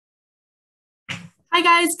Hi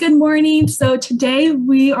guys, good morning. So today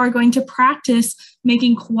we are going to practice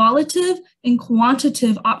making qualitative and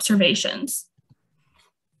quantitative observations.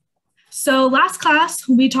 So last class,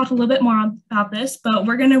 we talked a little bit more about this, but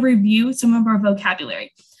we're going to review some of our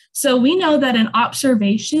vocabulary. So we know that an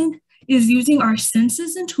observation is using our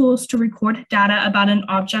senses and tools to record data about an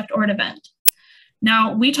object or an event.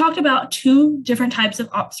 Now, we talked about two different types of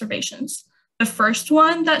observations. The first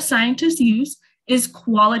one that scientists use is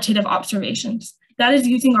qualitative observations. That is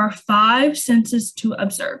using our five senses to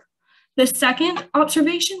observe. The second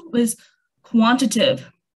observation was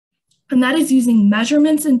quantitative, and that is using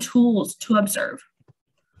measurements and tools to observe.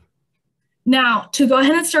 Now, to go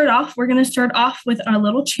ahead and start off, we're going to start off with our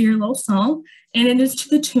little song, and it is to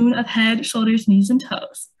the tune of head, shoulders, knees, and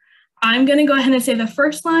toes. I'm going to go ahead and say the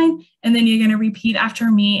first line, and then you're going to repeat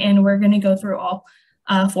after me, and we're going to go through all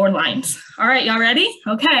 4 lines. All right, y'all ready?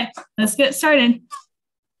 Okay, let's get started.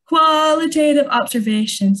 Qualitative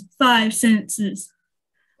observations, 5 senses.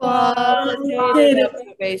 Qualitative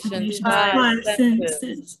observations, 5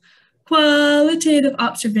 senses. Qualitative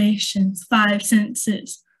observations, 5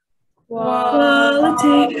 senses.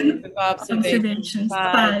 Qualitative observations,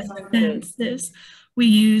 5 senses. We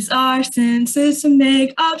use our senses to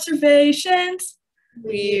make observations.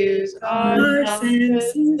 We use our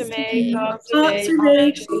senses to make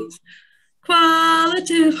observations.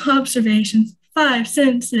 Qualitative observations, 5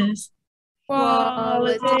 senses.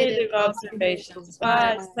 Qualitative observations,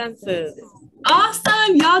 5 senses.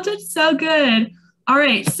 Awesome, y'all did so good. All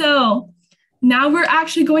right, so now we're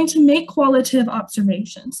actually going to make qualitative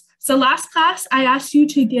observations. So last class, I asked you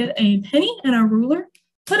to get a penny and a ruler.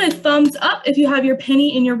 Put a thumbs up if you have your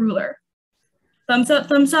penny and your ruler. Thumbs up,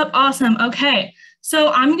 awesome. Okay, so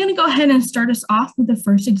I'm gonna go ahead and start us off with the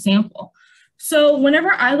first example. So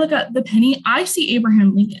whenever I look at the penny, I see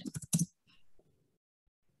Abraham Lincoln.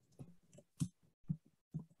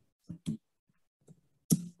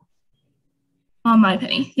 On my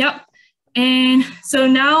penny, yep. And so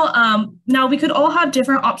now, now we could all have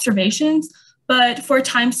different observations, but for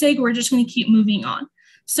time's sake, we're just gonna keep moving on.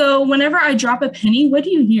 So whenever I drop a penny, what do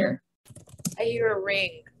you hear? I hear a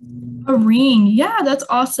ring. A ring, yeah, that's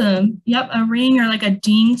awesome. Yep, a ring or like a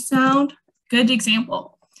ding sound. Good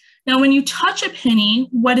example. Now, when you touch a penny,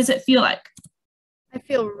 what does it feel like? I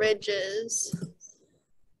feel ridges.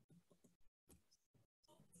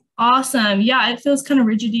 Awesome. Yeah, it feels kind of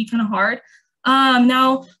rigidy, kind of hard.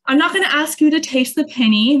 Now, I'm not going to ask you to taste the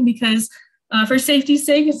penny because for safety's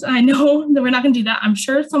sake, I know that we're not going to do that. I'm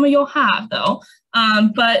sure some of y'all have, though. So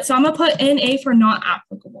I'm going to put NA for not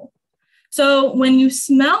applicable. So when you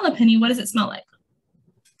smell a penny, what does it smell like?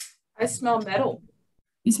 I smell metal.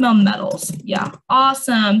 You smell metals. Yeah,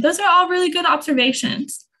 awesome. Those are all really good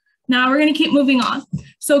observations. Now we're going to keep moving on.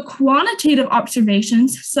 So quantitative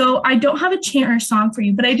observations. So I don't have a chant or song for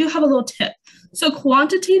you, but I do have a little tip. So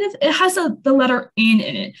quantitative, it has the letter N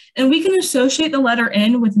in it, and we can associate the letter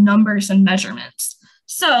N with numbers and measurements.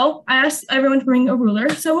 So I asked everyone to bring a ruler.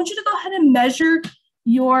 So I want you to go ahead and measure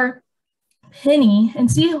your penny and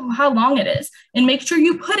see how long it is, and make sure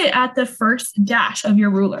you put it at the first dash of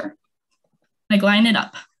your ruler. Like line it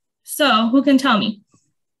up. So who can tell me?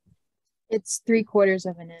 It's 3/4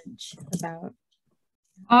 of an inch, about.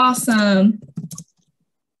 Awesome.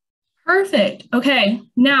 Perfect. Okay,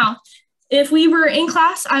 now, if we were in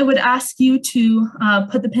class, I would ask you to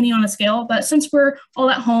put the penny on a scale, but since we're all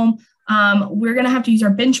at home, we're gonna have to use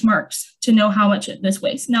our benchmarks to know how much this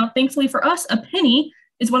weighs. Now, thankfully for us, a penny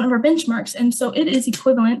is one of our benchmarks, and so it is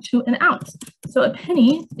equivalent to an ounce. So a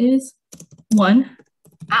penny is 1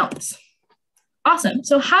 ounce. Awesome.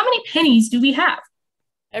 So how many pennies do we have?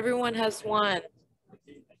 Everyone has 1.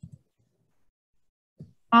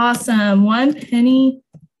 Awesome. 1 penny.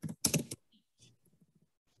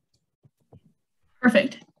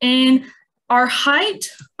 Perfect. And our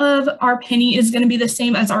height of our penny is going to be the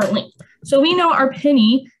same as our length. So we know our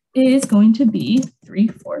penny is going to be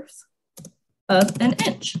 3/4 of an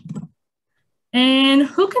inch. And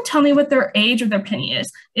who can tell me what their age of their penny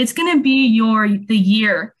is? It's going to be the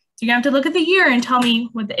year. So you're going to have to look at the year and tell me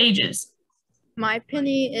what the age is. My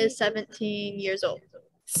penny is 17 years old.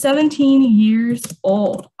 17 years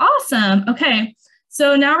old. Awesome. Okay.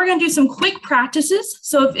 So now we're going to do some quick practices.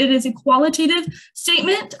 So if it is a qualitative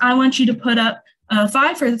statement, I want you to put up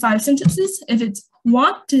 5 for the 5 sentences. If it's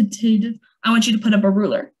quantitative, I want you to put up a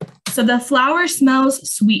ruler. So the flower smells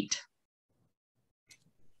sweet.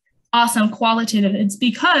 Awesome. Qualitative. It's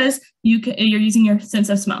because you're using your sense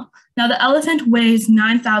of smell. Now the elephant weighs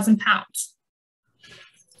 9,000 pounds.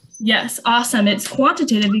 Yes, awesome. It's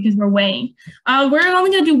quantitative because we're weighing. We're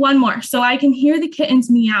only going to do one more. So I can hear the kittens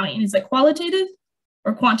meowing. Is it qualitative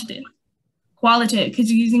or quantitative? Qualitative, because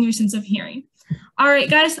you're using your sense of hearing. All right,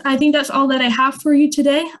 guys, I think that's all that I have for you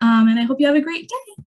today, and I hope you have a great day.